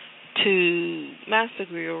to Master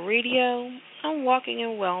Griot Radio. I'm Walking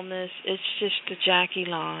in Wellness. It's just the Jackie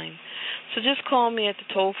line. So just call me at the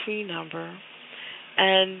toll-free number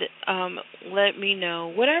and let me know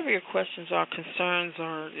whatever your questions or concerns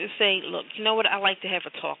are. Just say, look, you know what, I like to have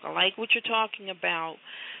a talk. I like what you're talking about,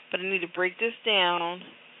 but I need to break this down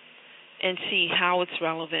and see how it's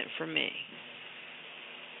relevant for me.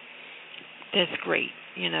 That's great.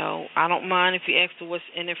 I don't mind if you ask the what's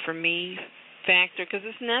in it for me factor, because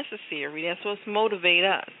it's necessary. That's what's motivate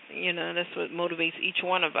us. That's what motivates each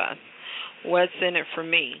one of us. What's in it for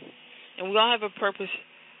me? And we all have a purpose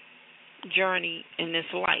journey in this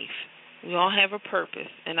life. We all have a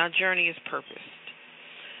purpose, and our journey is purposed.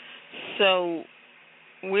 So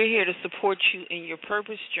we're here to support you in your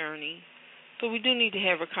purpose journey, but we do need to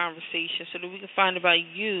have a conversation so that we can find about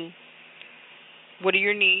you. What are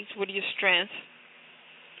your needs? What are your strengths?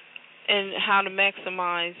 And how to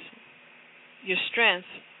maximize your strengths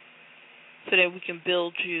so that we can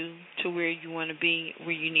build you to where you want to be,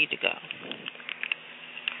 where you need to go.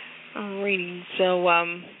 Alrighty. So,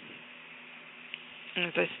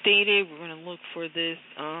 as I stated, we're going to look for this.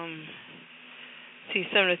 See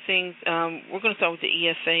some of the things. We're going to start with the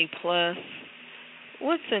EFA Plus.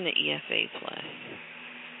 What's in the EFA Plus?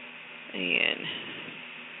 And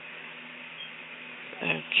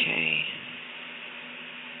okay.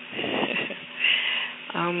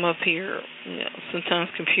 I'm up here. Sometimes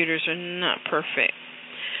computers are not perfect.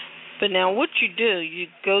 But now what you do, you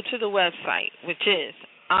go to the website, which is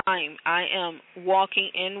I am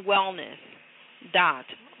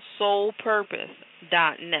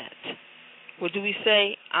walkinginwellness.soulpurpose.net. What do we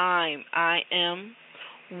say? I am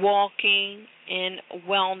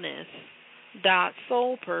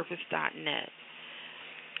walkinginwellness.soulpurpose.net.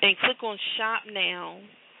 And click on Shop Now.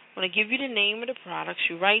 When I give you the name of the products,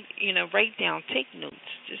 you write down, take notes,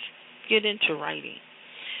 just get into writing.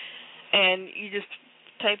 And you just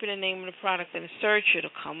type in the name of the product in the search,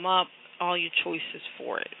 it'll come up. all your choices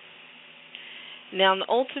for it. Now, the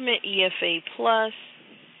Ultimate EFA Plus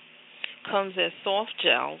comes as soft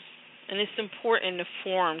gels, and it's important the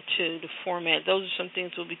form too, the format. Those are some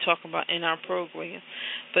things we'll be talking about in our program,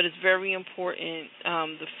 but it's very important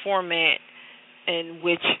the format in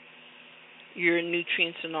which your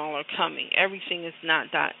nutrients and all are coming. Everything is not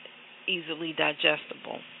easily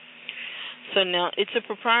digestible. So now, it's a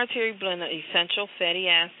proprietary blend of essential fatty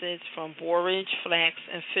acids from borage, flax,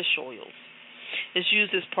 and fish oils. It's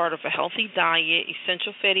used as part of a healthy diet.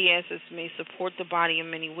 Essential fatty acids may support the body in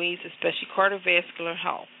many ways, especially cardiovascular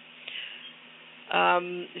health.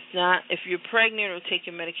 It's not, if you're pregnant or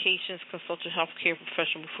taking medications, consult your healthcare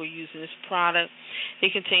professional before using this product.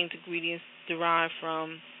 It contains ingredients derived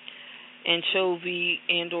from anchovy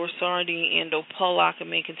and/or sardine and/or pollock. It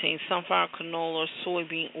may contain sunflower, canola, or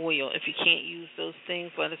soybean oil. If you can't use those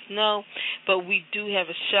things, let us know. But we do have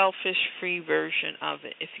a shellfish-free version of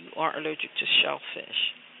it if you are allergic to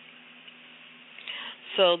shellfish.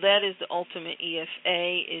 So that is the Ultimate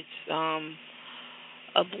EFA. It's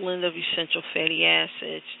a blend of essential fatty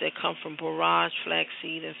acids that come from borage,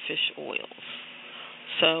 flaxseed, and fish oils.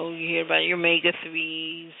 So you hear about your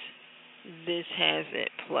omega-3s. This has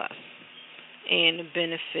it plus. And the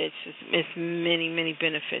benefits, it's many, many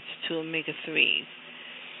benefits to omega-3s.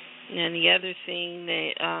 And the other thing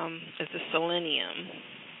that is the selenium.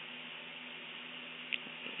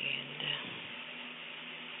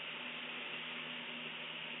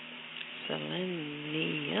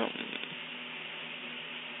 Selenium.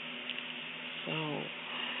 So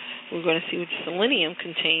we're going to see what selenium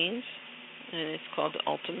contains, and it's called the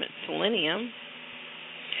Ultimate Selenium.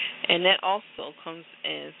 And that also comes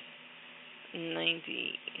as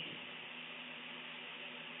 90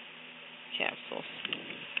 capsules.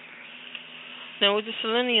 Now, with the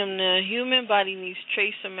selenium, the human body needs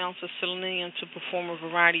trace amounts of selenium to perform a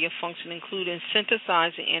variety of functions, including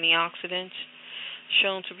synthesizing antioxidants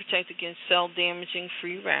shown to protect against cell-damaging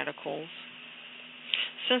free radicals.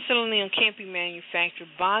 Since selenium can't be manufactured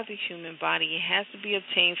by the human body, it has to be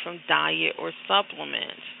obtained from diet or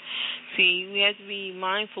supplements. See, we have to be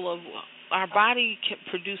mindful of our body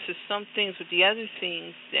produces some things, but the other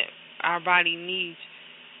things that our body needs,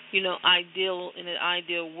 in an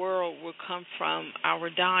ideal world, will come from our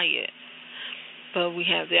diet. But we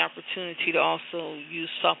have the opportunity to also use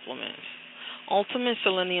supplements. Ultimate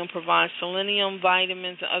Selenium provides selenium,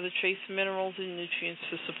 vitamins, and other trace minerals and nutrients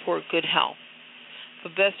to support good health. For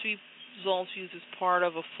best results, used as part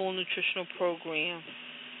of a full nutritional program.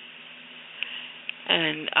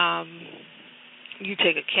 And you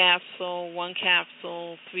take a capsule, one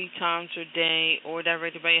capsule, 3 times a day, or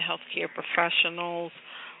directed by your healthcare professionals.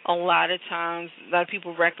 A lot of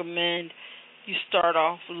people recommend you start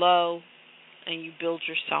off low and you build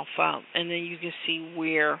yourself up, and then you can see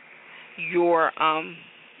where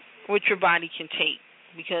what your body can take,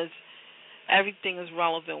 because everything is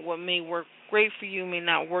relevant. What may work great for you may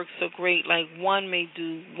not work so great. Like one may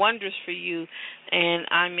do wonders for you, and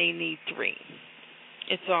I may need 3.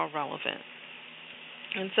 It's all relevant.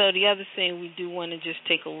 And so the other thing we do want to just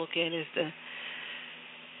take a look at is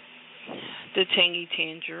the Tangy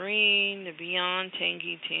Tangerine, the Beyond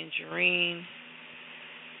Tangy Tangerine,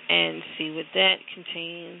 and see what that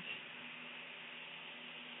contains.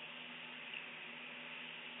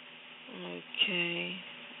 Okay,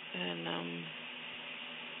 and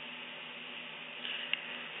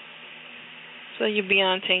so your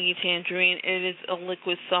Beyond Tangy Tangerine, it is a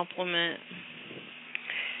liquid supplement.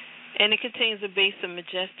 And it contains a base of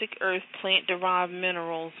majestic earth plant-derived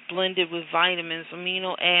minerals blended with vitamins,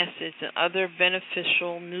 amino acids, and other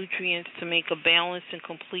beneficial nutrients to make a balanced and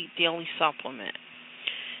complete daily supplement.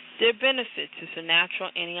 Their benefits is a natural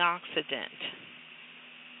antioxidant.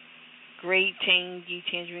 Great tangy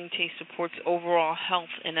tangerine taste supports overall health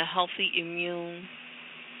and a healthy immune,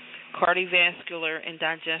 cardiovascular, and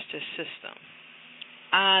digestive system.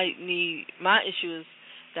 My issue is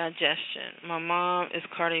digestion. My mom is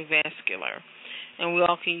cardiovascular, and we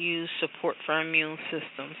all can use support for our immune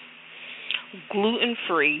systems.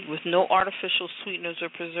 Gluten-free with no artificial sweeteners or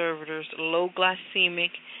preservatives, low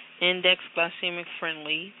glycemic index, glycemic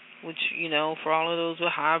friendly, which, for all of those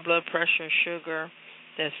with high blood pressure and sugar,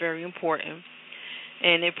 that's very important.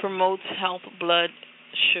 And it promotes healthy blood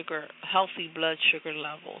sugar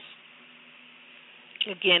levels.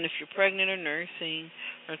 Again, if you're pregnant or nursing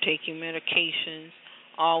or taking medications,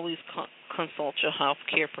 always consult your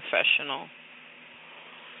healthcare professional.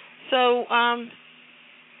 So,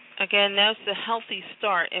 again, that's the Healthy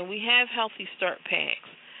Start, and we have Healthy Start packs.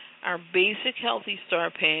 Our basic Healthy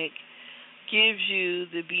Start pack gives you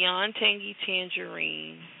the Beyond Tangy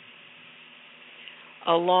Tangerine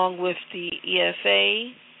along with the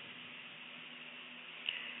EFA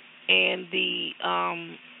and the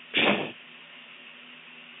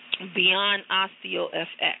Beyond Osteo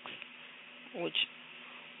FX, which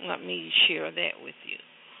let me share that with you.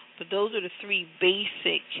 But those are the three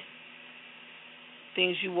basic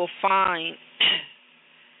things you will find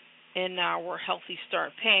in our Healthy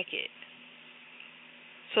Start packet.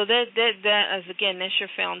 So that is, again, that's your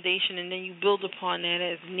foundation, and then you build upon that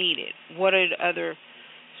as needed. What are the other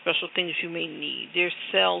special things you may need? There's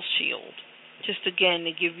Cell Shield, just again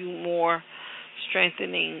to give you more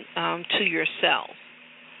strengthening to your cells,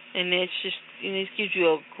 and it gives you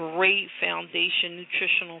a great foundation,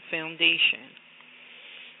 nutritional foundation,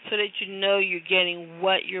 so that you know you're getting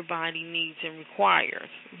what your body needs and requires.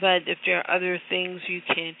 But if there are other things you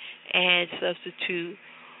can add, substitute,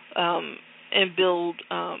 and build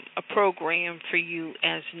a program for you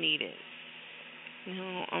as needed.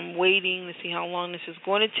 I'm waiting to see how long this is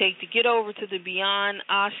going to take to get over to the Beyond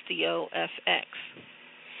Osteo FX.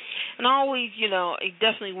 And I always, I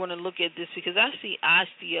definitely want to look at this because I see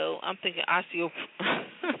osteo, I'm thinking osteoporosis.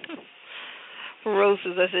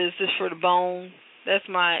 I said, is this for the bone? That's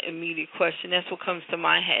my immediate question. That's what comes to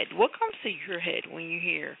my head. What comes to your head when you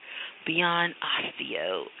hear Beyond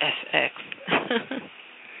Osteo FX?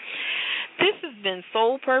 This has been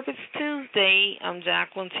Soul Purpose Tuesday. I'm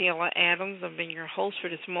Jacqueline Taylor Adams. I've been your host for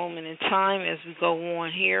this moment in time. As we go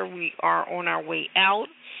on here, we are on our way out.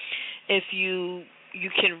 If you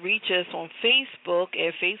can reach us on Facebook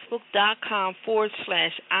at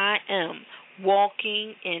facebook.com/I am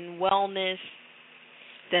walking in wellness.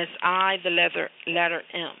 That's I, the letter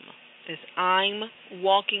M. That's I'm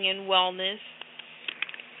walking in wellness.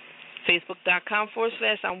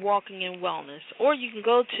 Facebook.com/I'm walking in wellness. Or you can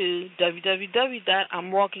go to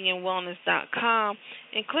www.I'mWalkingInWellness.com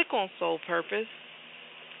and click on Soul Purpose.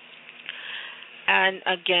 And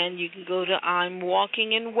again, you can go to I'm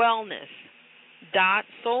Walking in Wellness.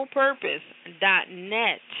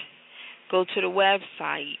 .soulpurpose.net. Go to the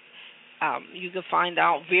website. You can find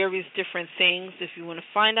out various different things. If you want to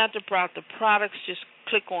find out about the products, just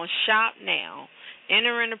click on Shop Now.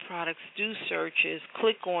 Enter in the products, do searches,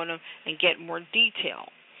 click on them, and get more detail.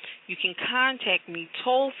 You can contact me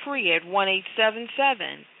toll-free at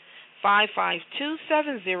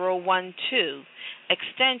 1-877-552-7012,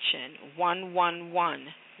 extension 1111.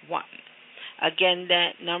 Again,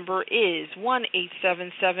 that number is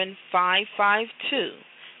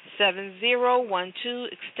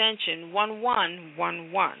 1-877-552-7012, extension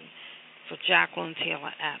 1111 for Jacqueline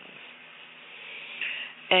Taylor Adams.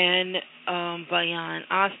 And Beyond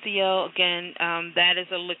Osteo, again, that is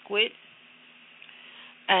a liquid.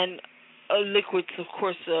 And liquids, of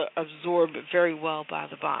course, are absorbed very well by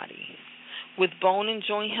the body. With bone and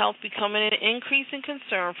joint health becoming an increasing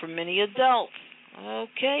concern for many adults.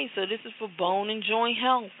 Okay, so this is for bone and joint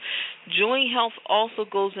health. Joint health also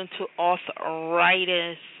goes into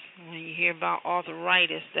arthritis. When you hear about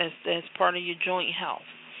arthritis, that's part of your joint health.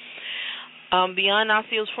 Beyond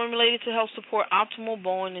Osteo is formulated to help support optimal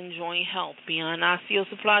bone and joint health. Beyond Osteo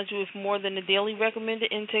supplies you with more than the daily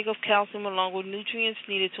recommended intake of calcium along with nutrients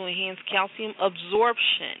needed to enhance calcium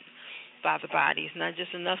absorption by the body. It's not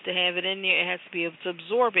just enough to have it in there. It has to be able to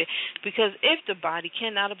absorb it, because if the body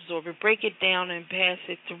cannot absorb it, break it down and pass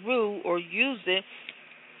it through or use it,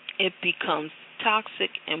 it becomes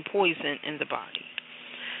toxic and poison in the body.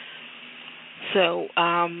 So,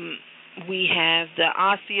 we have the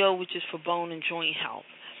Osteo, which is for bone and joint health.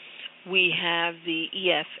 We have the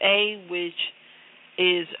EFA, which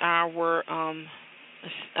is our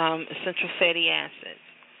essential fatty acids.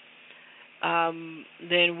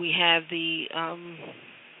 Then we have the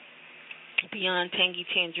Beyond Tangy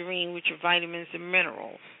Tangerine, which are vitamins and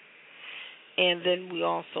minerals. And then we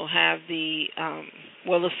also have the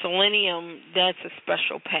selenium, that's a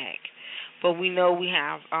special pack. But we know we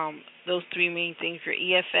have those three main things, your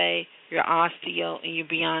EFA, your Osteo, and your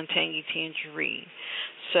Beyond Tangy Tangerine.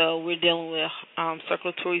 So we're dealing with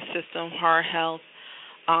circulatory system, heart health,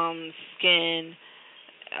 skin,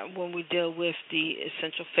 when we deal with the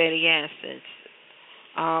essential fatty acids.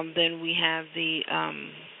 Then we have the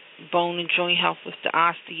bone and joint health with the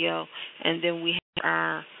Osteo, and then we have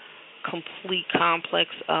our complete complex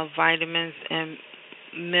of vitamins and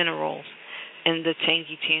minerals in the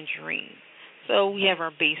Tangy Tangerine. So we have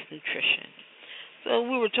our base nutrition. So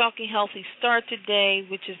we were talking Healthy Start today,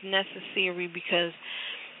 which is necessary because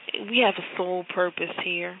we have a soul purpose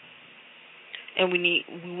here, and we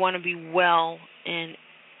want to be well in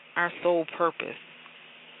our soul purpose.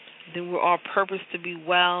 Then we're all purposed to be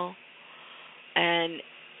well, and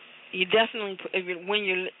you definitely, when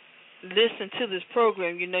you're listen to this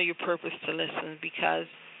program, you know your purpose to listen, because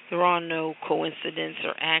there are no coincidences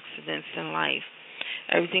or accidents in life.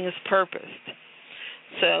 Everything is purposed.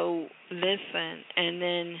 So listen, and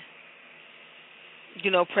then,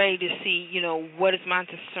 pray to see, what is my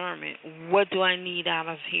discernment? What do I need out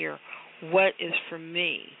of here? What is for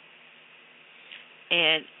me?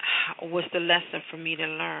 And what's the lesson for me to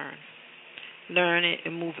learn? Learn it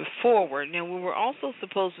and move it forward. Now, we were also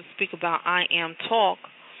supposed to speak about I Am Talk,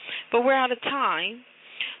 but we're out of time.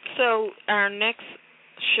 So our next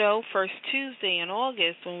show, first Tuesday in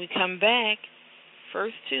August, when we come back,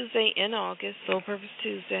 first Tuesday in August, Soul Purpose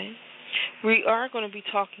Tuesday, we are going to be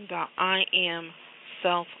talking about I Am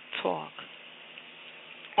Self-Talk.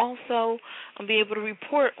 Also, I'll be able to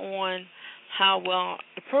report on how well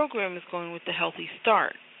the program is going with the Healthy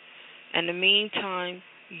Start. In the meantime,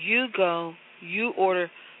 you go, you order,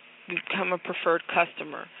 become a preferred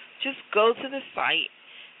customer. Just go to the site,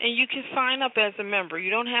 and you can sign up as a member. You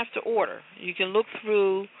don't have to order. You can look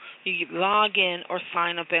through, you can log in, or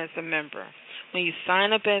sign up as a member. When you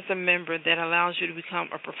sign up as a member, that allows you to become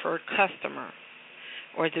a preferred customer,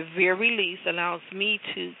 or at the very least allows me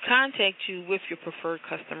to contact you with your preferred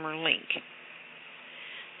customer link.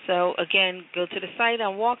 So, again, go to the site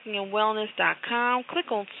on walkingandwellness.com,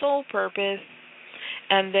 click on Soul Purpose,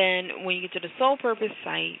 and then when you get to the Soul Purpose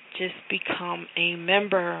site, just become a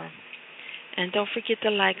member. And don't forget to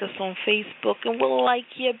like us on Facebook, and we'll like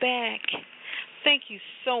you back. Thank you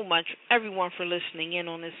so much, everyone, for listening in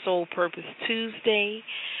on this Soul Purpose Tuesday.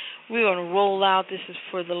 We're going to roll out, this is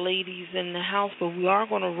for the ladies in the house, but we are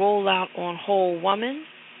going to roll out on Whole Woman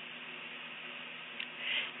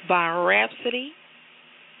by Rhapsody.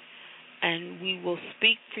 And we will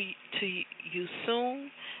speak to you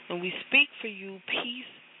soon. And we speak for you peace,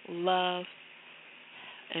 love,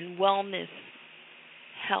 and wellness,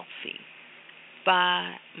 healthy,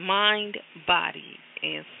 by mind, body,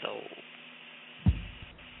 and soul.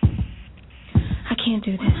 I can't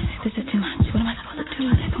do this. This is too much. What am I supposed to do?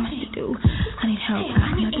 There's so much to do. I need help.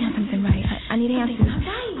 I'm not doing something right. I need answers.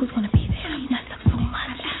 Who's going to be there? I've messed up so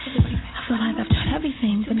much. I feel like I've tried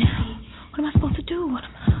everything, but now, what am I supposed to do? What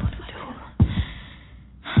am I supposed to do?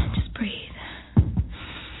 Just breathe.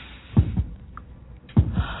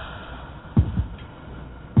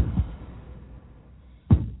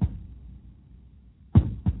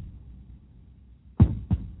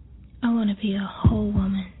 I want to be a whole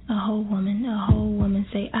woman, a whole woman, a whole woman.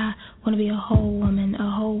 Say, I want to be a whole woman,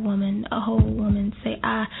 a whole woman, a whole woman. Say,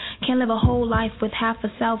 I can't live a whole life with half a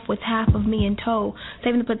self, with half of me in tow,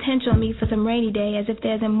 saving the potential of me for some rainy day as if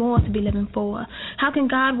there's more to be living for. How can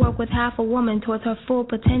God work with half a woman towards her full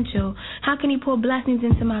potential? How can he pour blessings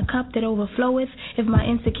into my cup that overfloweth if my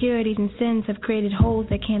insecurities and sins have created holes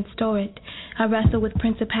that can't store it? I wrestle with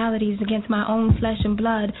principalities against my own flesh and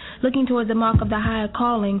blood, looking towards the mark of the higher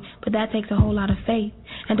calling, but that takes a whole lot of faith.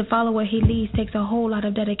 And to follow where he leads takes a whole lot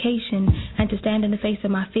of dedication. And to stand in the face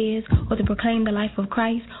of my fears, or to proclaim the life of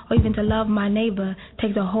Christ, or even to love my neighbor,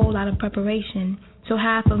 takes a whole lot of preparation. So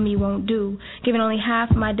half of me won't do. Giving only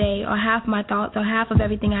half my day, or half my thoughts, or half of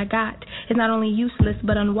everything I got is not only useless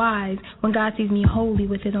but unwise when God sees me holy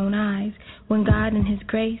with his own eyes. When God in his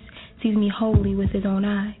grace sees me holy with his own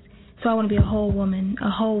eyes. So I want to be a whole woman, a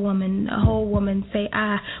whole woman, a whole woman. Say,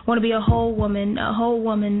 I want to be a whole woman, a whole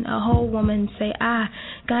woman, a whole woman. Say, I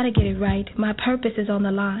gotta get it right. My purpose is on the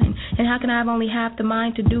line. And how can I have only half the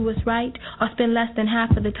mind to do what's right, or spend less than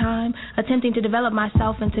half of the time attempting to develop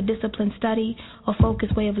myself into disciplined study or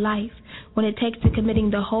focused way of life, when it takes to committing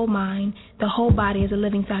the whole mind, the whole body as a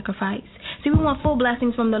living sacrifice? See, we want full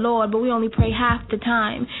blessings from the Lord, but we only pray half the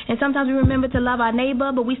time. And sometimes we remember to love our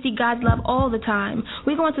neighbor, but we seek God's love all the time.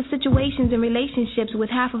 We go into situations and relationships with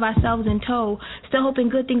half of ourselves in tow, still hoping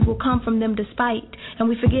good things will come from them despite. And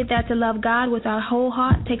we forget that to love God with our whole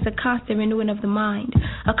heart takes a constant renewing of the mind,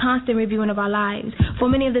 a constant reviewing of our lives. For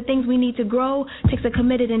many of the things we need to grow takes a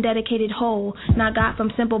committed and dedicated whole, not got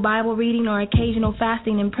from simple Bible reading or occasional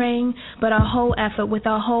fasting and praying, but our whole effort with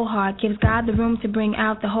our whole heart gives God the room to bring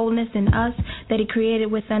out the wholeness in us that he created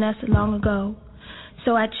within us long ago.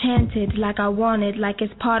 So I chanted like I wanted, like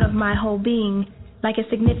it's part of my whole being, like it's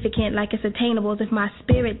significant, like it's attainable, as if my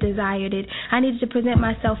spirit desired it. I needed to present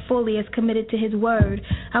myself fully as committed to his word.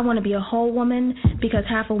 I want to be a whole woman, because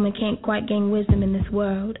half a woman can't quite gain wisdom in this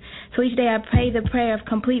world. So each day I pray the prayer of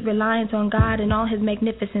complete reliance on God and all his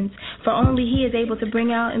magnificence, for only he is able to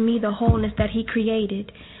bring out in me the wholeness that he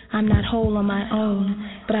created. I'm not whole on my own,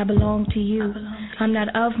 but I belong to you. I'm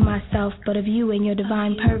not of myself, but of you and your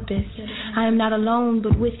divine purpose. I am not alone,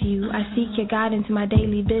 but with you. I seek your guidance in my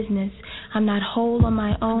daily business. I'm not whole on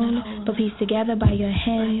my own, but pieced together by your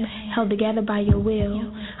hand, held together by your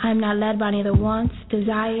will. I am not led by neither wants,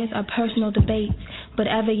 desires, or personal debates, but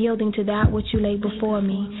ever yielding to that which you lay before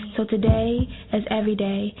me. So today, as every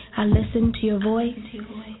day, I listen to your voice,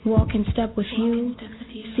 walk in step with you,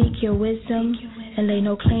 seek your wisdom, and lay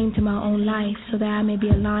no claim to my own life, so that I may be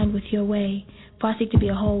aligned with your way. For I seek to be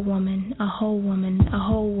a whole woman, a whole woman, a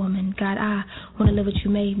whole woman. God, I want to live what you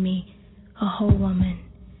made me, a whole woman,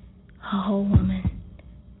 a whole woman,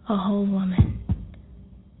 a whole woman.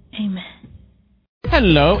 Amen.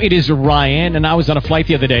 Hello, it is Ryan, and I was on a flight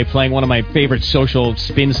the other day playing one of my favorite social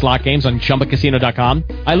spin slot games on ChumbaCasino.com.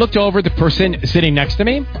 I looked over the person sitting next to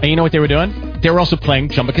me, and you know what they were doing? They were also playing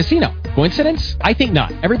Chumba Casino. Coincidence? I think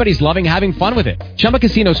not. Everybody's loving having fun with it. Chumba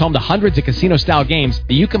Casino is home to hundreds of casino-style games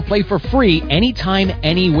that you can play for free anytime,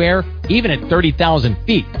 anywhere, even at 30,000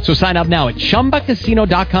 feet. So sign up now at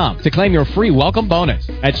ChumbaCasino.com to claim your free welcome bonus.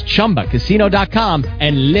 That's ChumbaCasino.com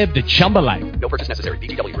and live the Chumba life. No purchase necessary.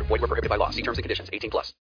 VGW Group. Void where prohibited by law. See terms and conditions. 18+.